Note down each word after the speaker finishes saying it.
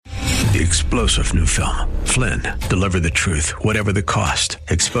the explosive new film, Flynn, deliver the truth, whatever the cost,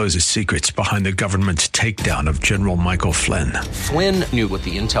 exposes secrets behind the government's takedown of General Michael Flynn. Flynn knew what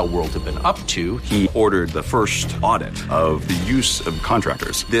the intel world had been up to. He ordered the first audit of the use of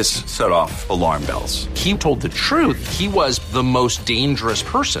contractors. This set off alarm bells. He told the truth. He was the most dangerous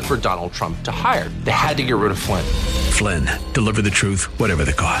person for Donald Trump to hire. They had to get rid of Flynn. Flynn, deliver the truth, whatever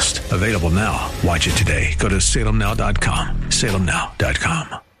the cost. Available now. Watch it today. Go to salemnow.com.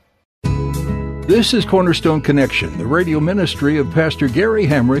 salemnow.com. This is Cornerstone Connection, the radio ministry of Pastor Gary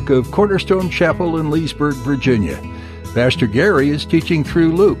Hamrick of Cornerstone Chapel in Leesburg, Virginia. Pastor Gary is teaching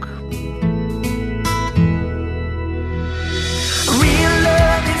through Luke. Real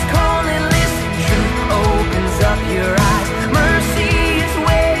love is calling, listen, truth opens up your eyes. Mercy is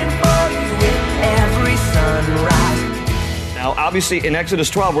waiting for you with every sunrise. Now, obviously, in Exodus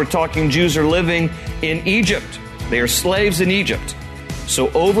 12, we're talking Jews are living in Egypt. They are slaves in Egypt.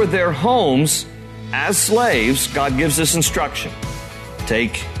 So over their homes, as slaves, God gives this instruction.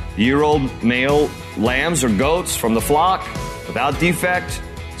 Take year-old male lambs or goats from the flock without defect,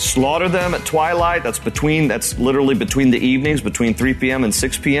 slaughter them at twilight. That's literally between the evenings, between 3 p.m. and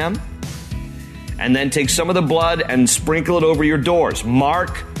 6 p.m. And then take some of the blood and sprinkle it over your doors.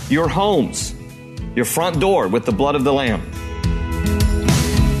 Mark your homes, your front door with the blood of the lamb.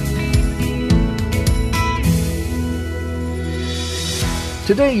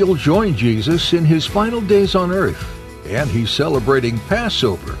 Today you'll join Jesus in his final days on earth, and he's celebrating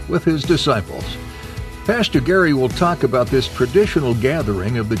Passover with his disciples. Pastor Gary will talk about this traditional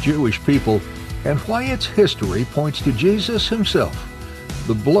gathering of the Jewish people and why its history points to Jesus himself.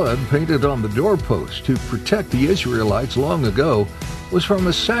 The blood painted on the doorpost to protect the Israelites long ago was from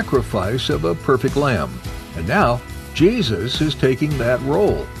a sacrifice of a perfect lamb. And now, Jesus is taking that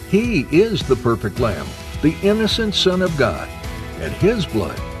role. He is the perfect lamb, the innocent Son of God. And his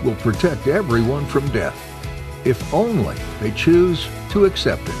blood will protect everyone from death, if only they choose to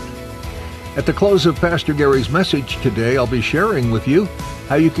accept it. At the close of Pastor Gary's message today, I'll be sharing with you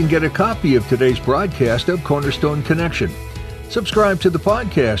how you can get a copy of today's broadcast of Cornerstone Connection. Subscribe to the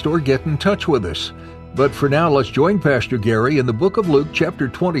podcast or get in touch with us. But for now, let's join Pastor Gary in the book of Luke, chapter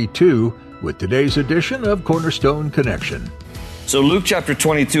 22, with today's edition of Cornerstone Connection. So Luke chapter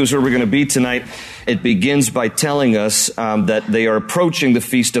 22 is where we're going to be tonight. It begins by telling us that they are approaching the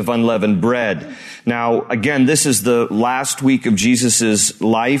Feast of Unleavened Bread. Now, again, this is the last week of Jesus'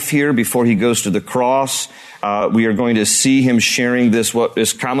 life here before he goes to the cross. We are going to see him sharing this, what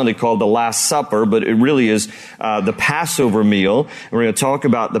is commonly called the Last Supper, but it really is the Passover meal. And we're going to talk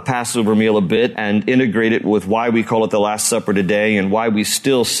about the Passover meal a bit and integrate it with why we call it the Last Supper today and why we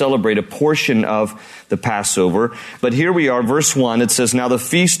still celebrate a portion of the Passover. But here we are, verse 1, it says, "Now the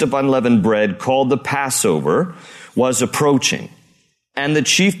Feast of Unleavened Bread, called the Passover, was approaching. And the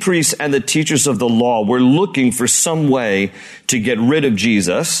chief priests and the teachers of the law were looking for some way to get rid of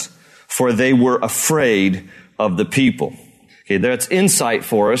Jesus, for they were afraid of the people." Okay, that's insight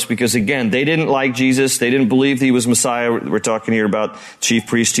for us because, again, they didn't like Jesus. They didn't believe he was Messiah. We're talking here about chief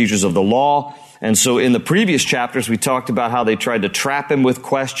priests, teachers of the law. And so in the previous chapters, we talked about how they tried to trap him with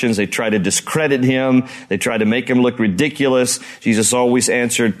questions. They tried to discredit him. They tried to make him look ridiculous. Jesus always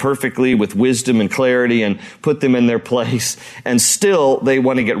answered perfectly with wisdom and clarity and put them in their place. And still, they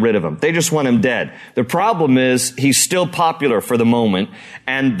want to get rid of him. They just want him dead. The problem is he's still popular for the moment,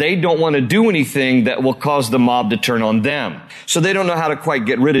 and they don't want to do anything that will cause the mob to turn on them. So they don't know how to quite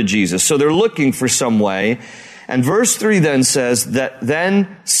get rid of Jesus. So they're looking for some way. And verse 3 then says that then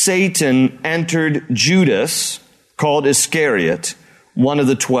Satan entered Judas, called Iscariot, one of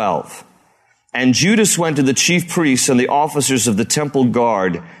the 12. And Judas went to the chief priests and the officers of the temple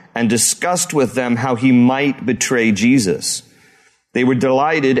guard and discussed with them how he might betray Jesus. They were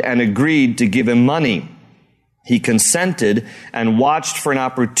delighted and agreed to give him money. He consented and watched for an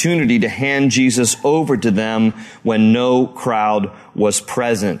opportunity to hand Jesus over to them when no crowd was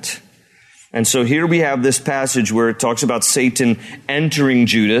present. And so here we have this passage where it talks about Satan entering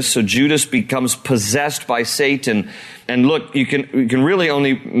Judas. So Judas becomes possessed by Satan. And look, you can really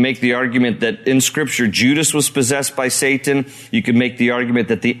only make the argument that in Scripture, Judas was possessed by Satan. You can make the argument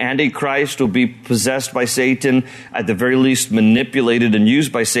that the Antichrist will be possessed by Satan, at the very least manipulated and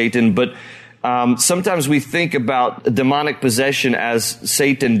used by Satan. But sometimes we think about demonic possession as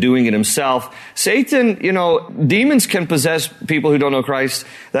Satan doing it himself. Satan, demons can possess people who don't know Christ.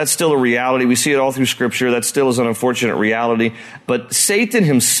 That's still a reality. We see it all through Scripture. That still is an unfortunate reality. But Satan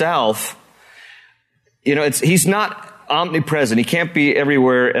himself, he's not omnipresent. He can't be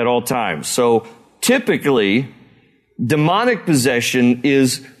everywhere at all times. So typically, demonic possession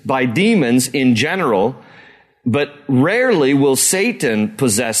is by demons in general. But rarely will Satan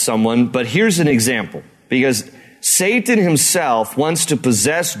possess someone, but here's an example. Because Satan himself wants to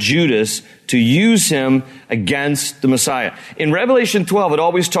possess Judas to use him against the Messiah. In Revelation 12, it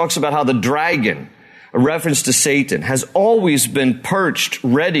always talks about how the dragon, a reference to Satan, has always been perched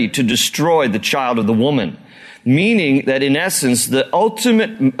ready to destroy the child of the woman. Meaning that in essence, the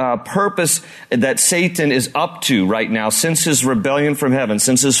ultimate purpose that Satan is up to right now, since his rebellion from heaven,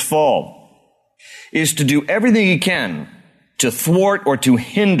 since his fall, is to do everything he can to thwart or to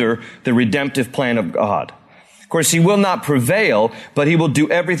hinder the redemptive plan of God. Of course, he will not prevail, but he will do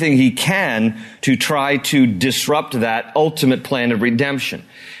everything he can to try to disrupt that ultimate plan of redemption.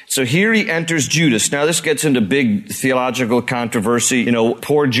 So here he enters Judas. Now this gets into big theological controversy.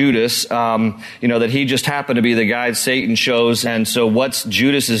 Poor Judas, that he just happened to be the guy Satan chose. And so what's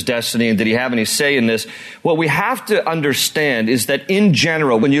Judas's destiny? And did he have any say in this? What we have to understand is that in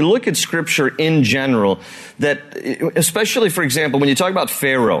general, when you look at Scripture in general, that especially, for example, when you talk about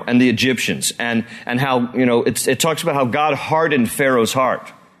Pharaoh and the Egyptians and how, it talks about how God hardened Pharaoh's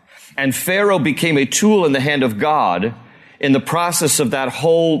heart. And Pharaoh became a tool in the hand of God in the process of that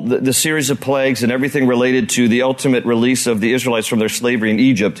whole, the series of plagues and everything related to the ultimate release of the Israelites from their slavery in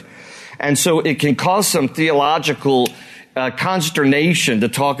Egypt. And so it can cause some theological consternation to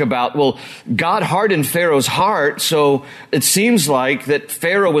talk about, well, God hardened Pharaoh's heart, so it seems like that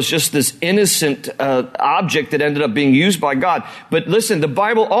Pharaoh was just this innocent object that ended up being used by God. But listen, the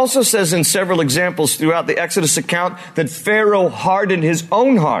Bible also says in several examples throughout the Exodus account that Pharaoh hardened his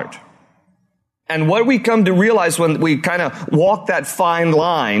own heart. And what we come to realize when we kind of walk that fine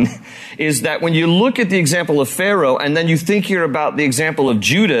line is that when you look at the example of Pharaoh and then you think here about the example of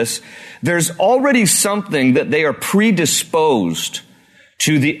Judas, there's already something that they are predisposed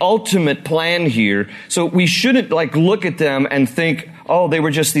to the ultimate plan here. So we shouldn't look at them and think, oh, they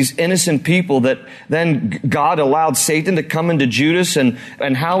were just these innocent people that then God allowed Satan to come into Judas. And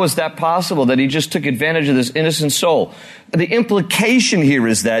how is that possible that he just took advantage of this innocent soul? The implication here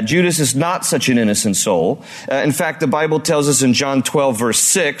is that Judas is not such an innocent soul. In fact, the Bible tells us in John 12, verse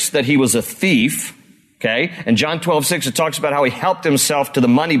 6, that he was a thief. Okay? In John 12:6, it talks about how he helped himself to the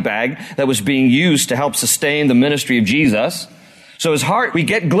money bag that was being used to help sustain the ministry of Jesus. So his heart, we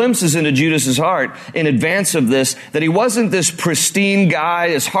get glimpses into Judas's heart in advance of this, that he wasn't this pristine guy.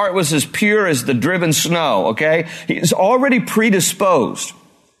 His heart was as pure as the driven snow, okay? He's already predisposed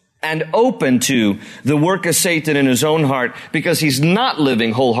and open to the work of Satan in his own heart because he's not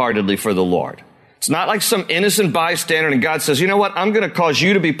living wholeheartedly for the Lord. It's not like some innocent bystander and God says, you know what, I'm going to cause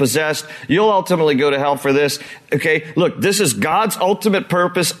you to be possessed. You'll ultimately go to hell for this. Okay, look, this is God's ultimate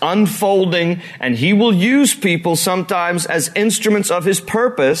purpose unfolding, and he will use people sometimes as instruments of his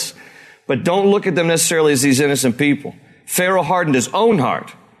purpose, but don't look at them necessarily as these innocent people. Pharaoh hardened his own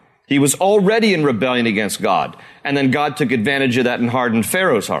heart. He was already in rebellion against God, and then God took advantage of that and hardened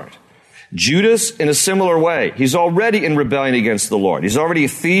Pharaoh's heart. Judas, in a similar way, he's already in rebellion against the Lord. He's already a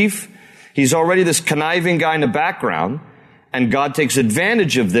thief. He's already this conniving guy in the background, and God takes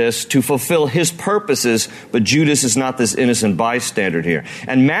advantage of this to fulfill his purposes, but Judas is not this innocent bystander here.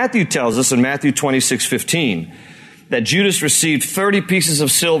 And Matthew tells us in Matthew 26:15 that Judas received 30 pieces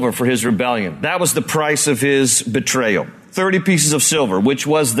of silver for his rebellion. That was the price of his betrayal. 30 pieces of silver, which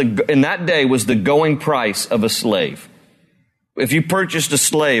was in that day was the going price of a slave. If you purchased a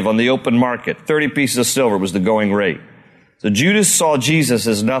slave on the open market, 30 pieces of silver was the going rate. So Judas saw Jesus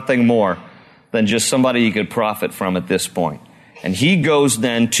as nothing more than just somebody he could profit from at this point. And he goes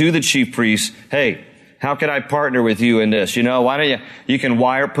then to the chief priests, hey, how can I partner with you in this? Why don't you can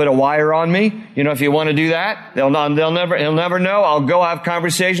put a wire on me? If you want to do that, he'll never know. I'll go have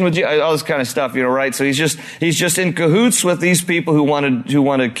conversation with you, all this kind of stuff, right? So he's just in cahoots with these people who want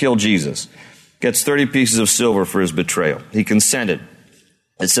to kill Jesus. Gets 30 pieces of silver for his betrayal. He consented.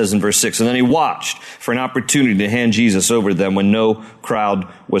 It says in verse 6, and then he watched for an opportunity to hand Jesus over to them when no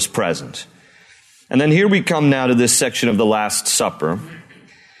crowd was present. And then here we come now to this section of the Last Supper.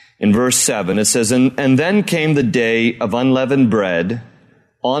 In verse 7, it says, and then came the day of unleavened bread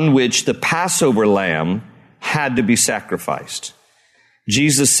on which the Passover lamb had to be sacrificed.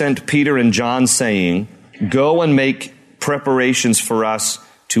 Jesus sent Peter and John saying, go and make preparations for us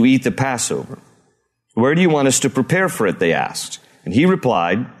to eat the Passover. Where do you want us to prepare for it? They asked. And he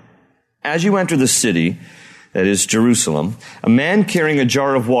replied, as you enter the city, that is Jerusalem, a man carrying a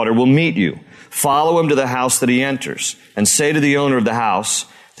jar of water will meet you. Follow him to the house that he enters and say to the owner of the house,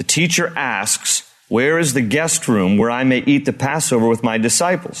 the teacher asks, where is the guest room where I may eat the Passover with my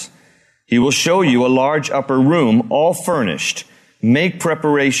disciples? He will show you a large upper room, all furnished. Make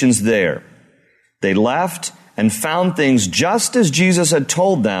preparations there. They left and found things just as Jesus had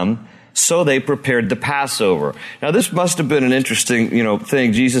told them, So they prepared the Passover. Now, this must have been an interesting,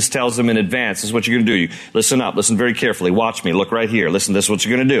 thing. Jesus tells them in advance, this is what you're going to do. You listen up, listen very carefully. Watch me, look right here. Listen, this is what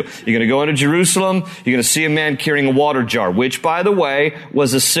you're going to do. You're going to go into Jerusalem. You're going to see a man carrying a water jar, which, by the way,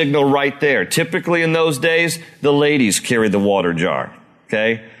 was a signal right there. Typically in those days, the ladies carried the water jar,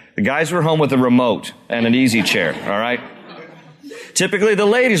 okay? The guys were home with a remote and an easy chair, all right? Typically, the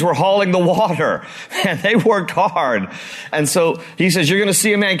ladies were hauling the water, and they worked hard. And so he says, you're going to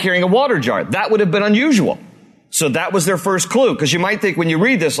see a man carrying a water jar. That would have been unusual. So that was their first clue, because you might think when you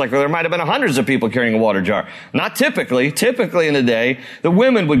read this, like, well, there might have been hundreds of people carrying a water jar. Not typically. Typically in the day, the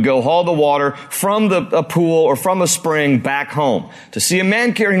women would go haul the water from a pool or from a spring back home. To see a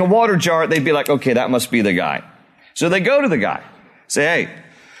man carrying a water jar, they'd be like, okay, that must be the guy. So they go to the guy, say, hey,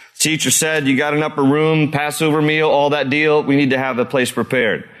 teacher said you got an upper room, Passover meal, all that deal. We need to have the place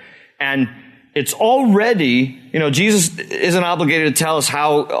prepared. And it's already, Jesus isn't obligated to tell us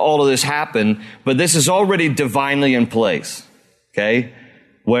how all of this happened, but this is already divinely in place, okay?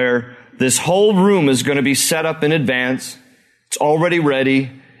 Where this whole room is going to be set up in advance. It's already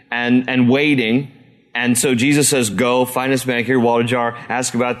ready and waiting. And so Jesus says, go, find this man, carry a water jar,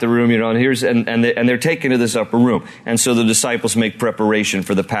 ask about the room, and they're taken to this upper room. And so the disciples make preparation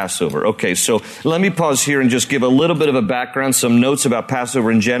for the Passover. Okay, so let me pause here and just give a little bit of a background, some notes about Passover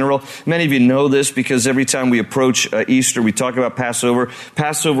in general. Many of you know this because every time we approach Easter, we talk about Passover.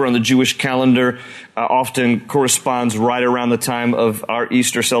 Passover on the Jewish calendar often corresponds right around the time of our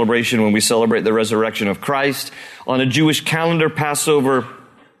Easter celebration when we celebrate the resurrection of Christ. On a Jewish calendar, Passover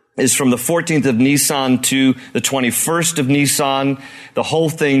is from the 14th of Nisan to the 21st of Nisan. The whole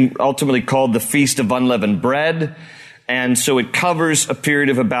thing ultimately called the Feast of Unleavened Bread. And so it covers a period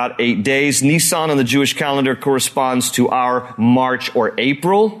of about 8 days. Nisan on the Jewish calendar corresponds to our March or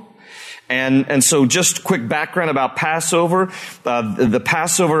April. And so just quick background about Passover. The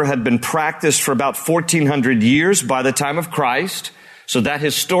Passover had been practiced for about 1,400 years by the time of Christ. So that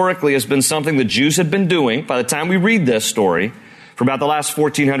historically has been something the Jews had been doing by the time we read this story for about the last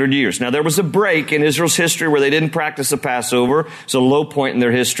 1,400 years. Now, there was a break in Israel's history where they didn't practice the Passover. It's a low point in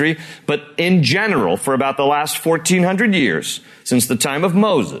their history. But in general, for about the last 1,400 years, since the time of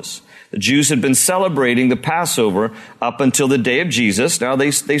Moses, the Jews had been celebrating the Passover up until the day of Jesus. Now, they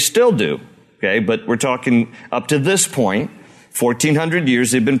still do, okay? But we're talking up to this point, 1,400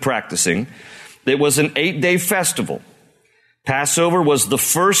 years they've been practicing. It was an 8-day festival. Passover was the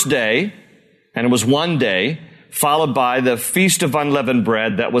first day, and it was one day, followed by the Feast of Unleavened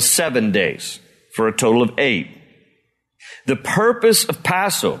Bread that was 7 days, for a total of 8. The purpose of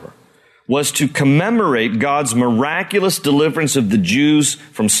Passover was to commemorate God's miraculous deliverance of the Jews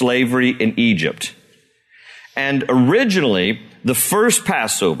from slavery in Egypt. And originally, the first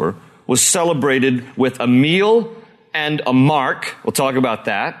Passover was celebrated with a meal and a mark. We'll talk about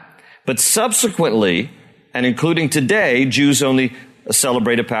that. But subsequently, and including today, Jews only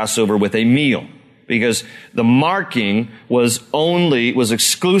celebrate a Passover with a meal, because the marking was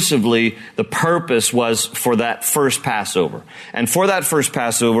exclusively, the purpose was for that first Passover. And for that first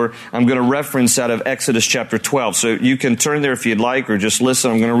Passover, I'm going to reference out of Exodus chapter 12. So you can turn there if you'd like, or just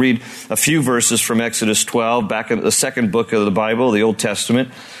listen. I'm going to read a few verses from Exodus 12, back in the second book of the Bible, the Old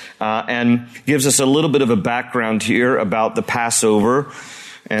Testament, and gives us a little bit of a background here about the Passover,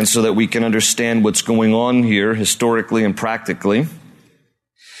 and so that we can understand what's going on here historically and practically.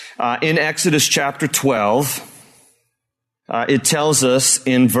 In Exodus chapter 12, it tells us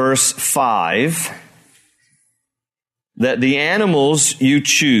in verse 5 that the animals you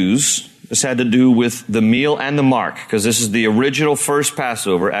choose, this had to do with the meal and the mark, because this is the original first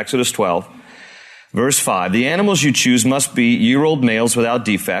Passover, Exodus 12, verse 5. The animals you choose must be year-old males without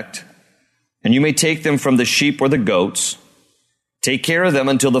defect, and you may take them from the sheep or the goats. Take care of them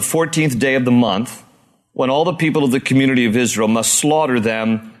until the 14th day of the month, when all the people of the community of Israel must slaughter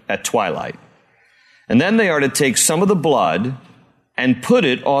them at twilight. And then they are to take some of the blood and put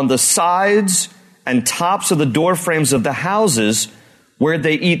it on the sides and tops of the door frames of the houses where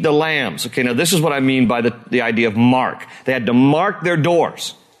they eat the lambs. Okay, now this is what I mean by the idea of mark. They had to mark their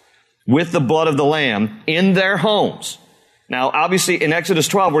doors with the blood of the lamb in their homes. Now, obviously, in Exodus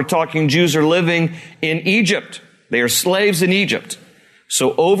 12, we're talking Jews are living in Egypt. They are slaves in Egypt.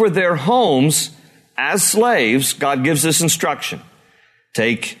 So over their homes, as slaves, God gives this instruction.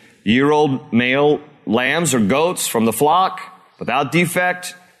 Take year-old male lambs or goats from the flock without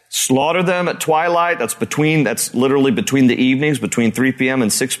defect, slaughter them at twilight. That's literally between the evenings, between 3 p.m.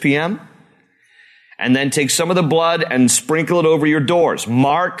 and 6 p.m. And then take some of the blood and sprinkle it over your doors.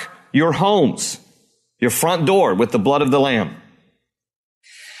 Mark your homes, your front door, with the blood of the lamb.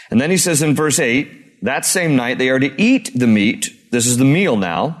 And then he says in verse 8, that same night they are to eat the meat. This is the meal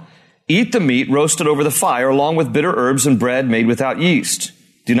now. Eat the meat roasted over the fire, along with bitter herbs and bread made without yeast.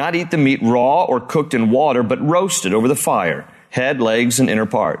 Do not eat the meat raw or cooked in water, but roasted over the fire, head, legs, and inner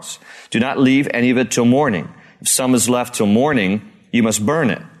parts. Do not leave any of it till morning. If some is left till morning, you must burn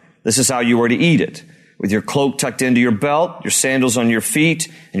it. This is how you are to eat it, with your cloak tucked into your belt, your sandals on your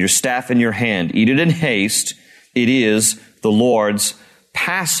feet, and your staff in your hand. Eat it in haste. It is the Lord's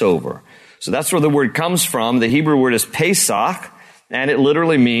Passover. So that's where the word comes from. The Hebrew word is Pesach, and it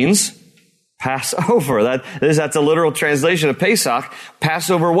literally means Passover. That's a literal translation of Pesach.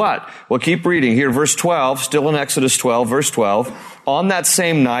 Passover what? Well, keep reading here. Verse 12, still in Exodus 12, verse 12. On that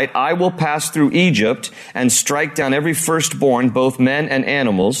same night, I will pass through Egypt and strike down every firstborn, both men and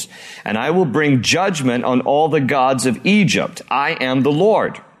animals, and I will bring judgment on all the gods of Egypt. I am the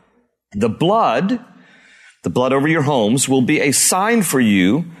Lord. The blood over your homes will be a sign for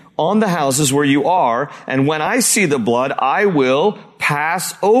you on the houses where you are, and when I see the blood, I will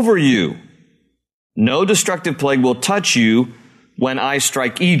pass over you. No destructive plague will touch you when I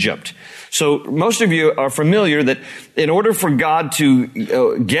strike Egypt. So most of you are familiar that in order for God to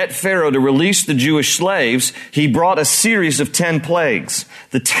get Pharaoh to release the Jewish slaves, he brought a series of 10 plagues,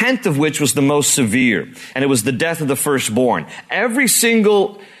 the 10th of which was the most severe, and it was the death of the firstborn. Every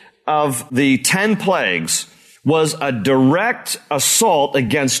single of the 10 plagues was a direct assault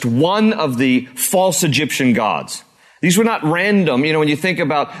against one of the false Egyptian gods. These were not random. When you think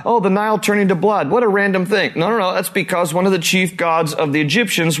about, the Nile turning to blood, what a random thing. No. That's because one of the chief gods of the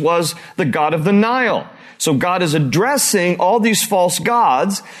Egyptians was the god of the Nile. So God is addressing all these false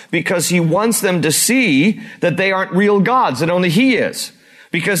gods because he wants them to see that they aren't real gods, that only he is.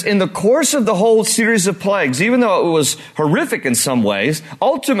 Because in the course of the whole series of plagues, even though it was horrific in some ways,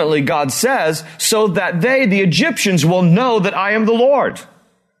 ultimately God says, so that they, the Egyptians, will know that I am the Lord.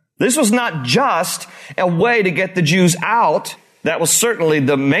 This was not just a way to get the Jews out. That was certainly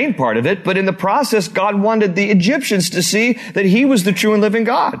the main part of it. But in the process, God wanted the Egyptians to see that he was the true and living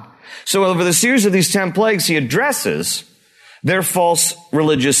God. So over the series of these 10 plagues, he addresses their false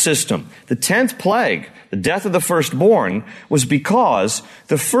religious system. The 10th plague, the death of the firstborn, was because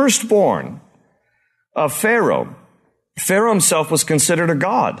the firstborn of Pharaoh himself was considered a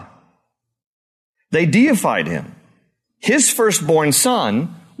god. They deified him. His firstborn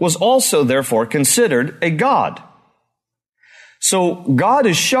son was also therefore considered a god. So God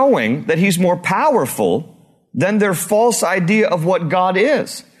is showing that he's more powerful than their false idea of what God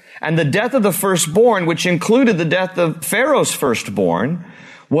is. And the death of the firstborn, which included the death of Pharaoh's firstborn,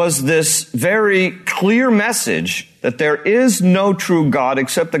 was this very clear message that there is no true God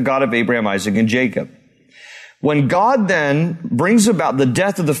except the God of Abraham, Isaac, and Jacob. When God then brings about the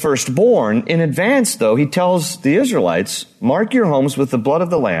death of the firstborn, in advance, though, he tells the Israelites, mark your homes with the blood of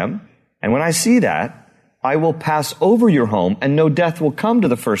the Lamb, and when I see that, I will pass over your home, and no death will come to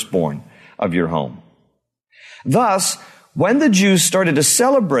the firstborn of your home. Thus, when the Jews started to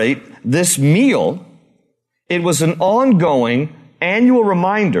celebrate this meal, it was an ongoing annual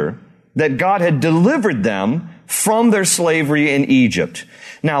reminder that God had delivered them from their slavery in Egypt.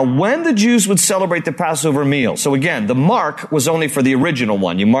 Now, when the Jews would celebrate the Passover meal, so again, the mark was only for the original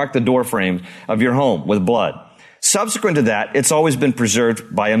one. You mark the door frame of your home with blood. Subsequent to that, it's always been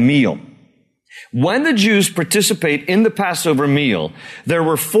preserved by a meal. When the Jews participate in the Passover meal, there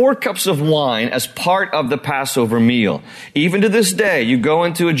were 4 cups of wine as part of the Passover meal. Even to this day, you go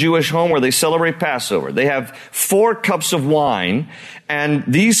into a Jewish home where they celebrate Passover. They have 4 cups of wine, and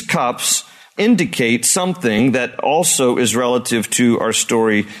these cups indicate something that also is relative to our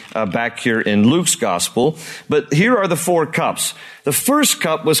story back here in Luke's gospel. But here are the 4 cups. The first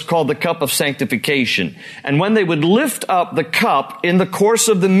cup was called the cup of sanctification. And when they would lift up the cup in the course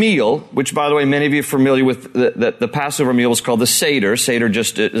of the meal, which, by the way, many of you are familiar with, the Passover meal was called the Seder. Seder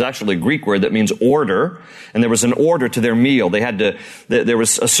just is actually a Greek word that means order. And there was an order to their meal. There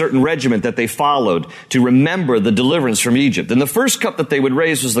was a certain regiment that they followed to remember the deliverance from Egypt. And the first cup that they would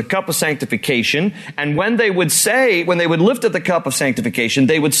raise was the cup of sanctification. And when they would lift up the cup of sanctification,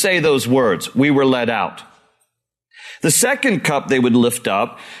 they would say those words, we were led out. The second cup they would lift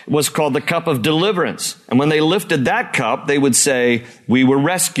up was called the cup of deliverance. And when they lifted that cup, they would say, we were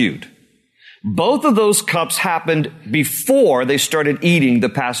rescued. Both of those cups happened before they started eating the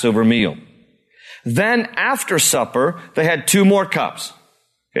Passover meal. Then after supper, they had 2 more cups.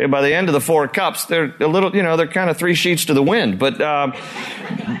 Okay, by the end of the 4 cups, they're a little, they're kind of 3 sheets to the wind. But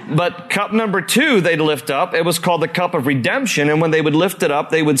cup number 2 they'd lift up. It was called the cup of redemption. And when they would lift it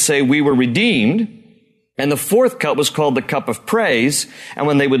up, they would say, we were redeemed. And the fourth cup was called the cup of praise. And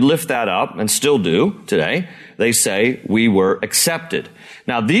when they would lift that up, and still do today, they say, we were accepted.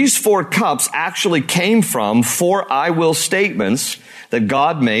 Now, these 4 cups actually came from 4 I will statements that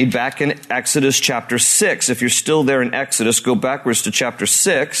God made back in Exodus chapter 6. If you're still there in Exodus, go backwards to chapter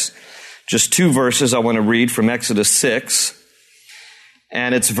 6. Just 2 verses I want to read from Exodus 6.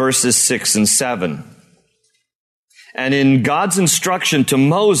 And it's verses 6 and 7. And in God's instruction to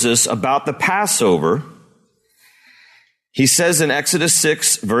Moses about the Passover, he says in Exodus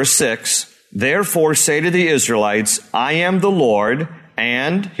 6, verse 6, therefore say to the Israelites, I am the Lord,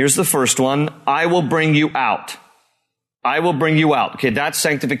 and, here's the first one, I will bring you out. I will bring you out. Okay, that's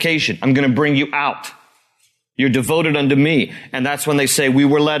sanctification. I'm going to bring you out. You're devoted unto me. And that's when they say, we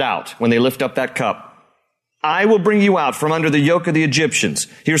were led out, when they lift up that cup. I will bring you out from under the yoke of the Egyptians.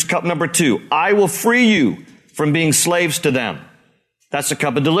 Here's cup number 2. I will free you from being slaves to them. That's the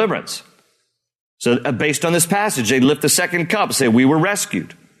cup of deliverance. So based on this passage, they lift the second cup and say, we were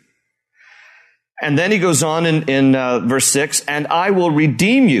rescued. And then he goes on in verse 6, and I will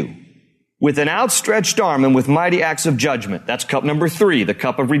redeem you with an outstretched arm and with mighty acts of judgment. That's cup number 3, the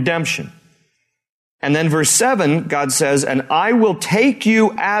cup of redemption. And then verse 7, God says, and I will take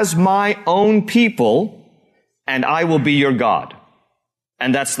you as my own people, and I will be your God.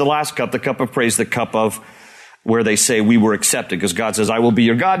 And that's the last cup, the cup of praise, the cup of where they say we were accepted, because God says, I will be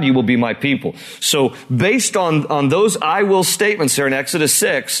your God, and you will be my people. So based on those I will statements there in Exodus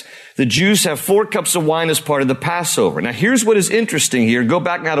 6, the Jews have 4 cups of wine as part of the Passover. Now here's what is interesting here. Go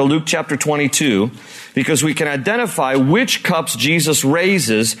back now to Luke chapter 22, because we can identify which cups Jesus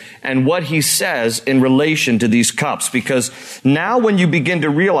raises and what he says in relation to these cups. Because now when you begin to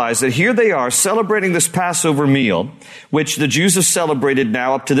realize that here they are celebrating this Passover meal, which the Jews have celebrated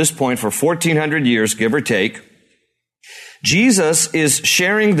now up to this point for 1,400 years, give or take, Jesus is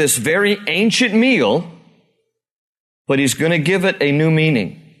sharing this very ancient meal, but he's going to give it a new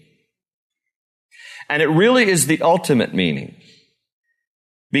meaning. And it really is the ultimate meaning.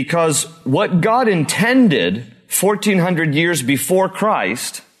 Because what God intended 1,400 years before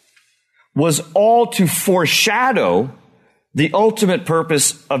Christ was all to foreshadow the ultimate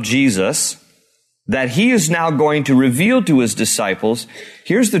purpose of Jesus that he is now going to reveal to his disciples.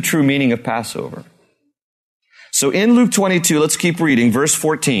 Here's the true meaning of Passover. So in Luke 22, let's keep reading, verse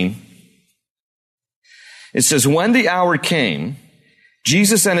 14. It says, when the hour came,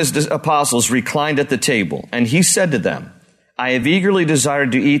 Jesus and his apostles reclined at the table, and he said to them, I have eagerly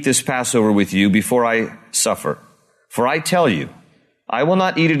desired to eat this Passover with you before I suffer. For I tell you, I will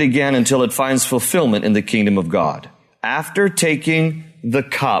not eat it again until it finds fulfillment in the kingdom of God. After taking the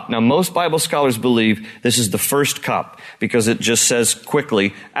cup. Now, most Bible scholars believe this is the first cup because it just says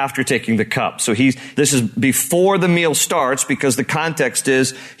quickly after taking the cup. So this is before the meal starts because the context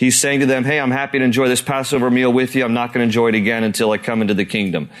is he's saying to them, hey, I'm happy to enjoy this Passover meal with you. I'm not going to enjoy it again until I come into the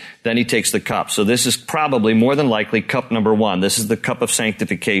kingdom. Then he takes the cup. So this is probably more than likely cup number 1. This is the cup of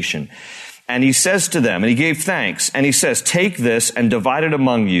sanctification. And he says to them, and he gave thanks, and he says, take this and divide it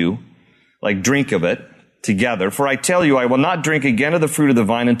among you, like drink of it, together. For I tell you, I will not drink again of the fruit of the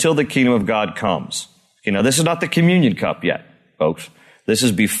vine until the kingdom of God comes. Okay, now this is not the communion cup yet, folks. This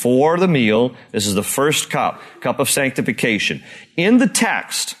is before the meal. This is the first cup of sanctification. In the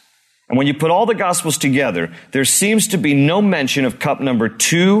text, and when you put all the Gospels together, there seems to be no mention of cup number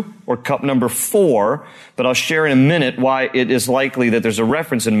 2 or cup number 4, but I'll share in a minute why it is likely that there's a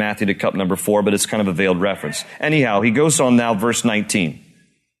reference in Matthew to cup number 4, but it's kind of a veiled reference. Anyhow, he goes on now, verse 19.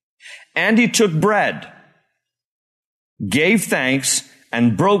 And he took bread, gave thanks,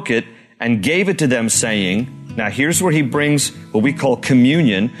 and broke it, and gave it to them, saying, now here's where he brings what we call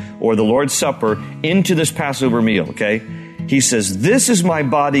communion, or the Lord's Supper, into this Passover meal, okay? He says, this is my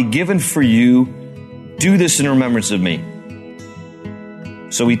body given for you. Do this in remembrance of me.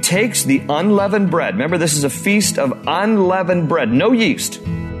 So he takes the unleavened bread. Remember, this is a feast of unleavened bread, no yeast. Open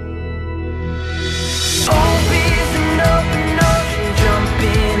ocean, jump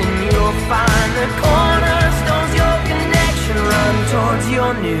in and you'll find the cornerstones, your connection, run towards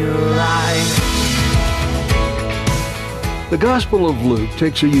your new life. The Gospel of Luke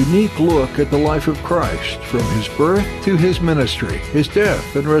takes a unique look at the life of Christ, from his birth to his ministry, his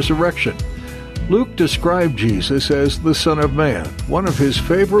death and resurrection. Luke described Jesus as the Son of Man, one of his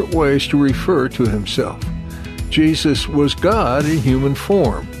favorite ways to refer to himself. Jesus was God in human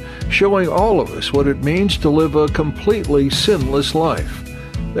form, showing all of us what it means to live a completely sinless life.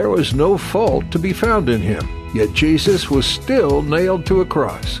 There was no fault to be found in him, yet Jesus was still nailed to a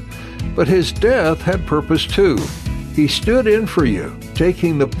cross. But his death had purpose too. He stood in for you,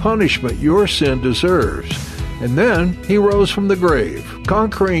 taking the punishment your sin deserves. And then he rose from the grave,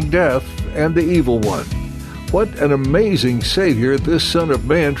 conquering death and the evil one. What an amazing Savior this Son of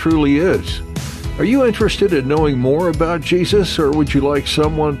Man truly is. Are you interested in knowing more about Jesus, or would you like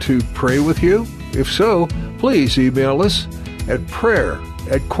someone to pray with you? If so, please email us at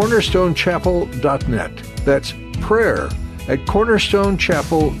prayer@cornerstonechapel.net. That's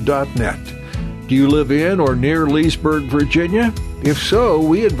prayer@cornerstonechapel.net. Do you live in or near Leesburg, Virginia? If so,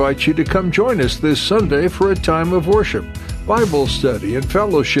 we invite you to come join us this Sunday for a time of worship, Bible study, and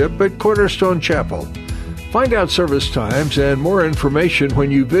fellowship at Cornerstone Chapel. Find out service times and more information when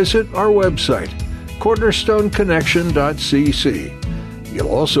you visit our website, cornerstoneconnection.cc. You'll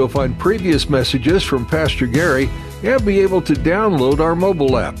also find previous messages from Pastor Gary and be able to download our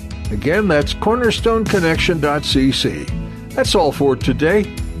mobile app. Again, that's cornerstoneconnection.cc. That's all for today.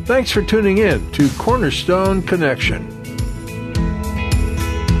 Thanks for tuning in to Cornerstone Connection.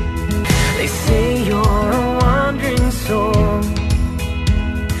 They say you're a wandering soul,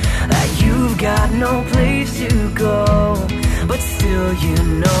 that you've got no place to go, but still you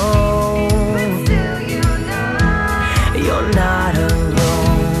know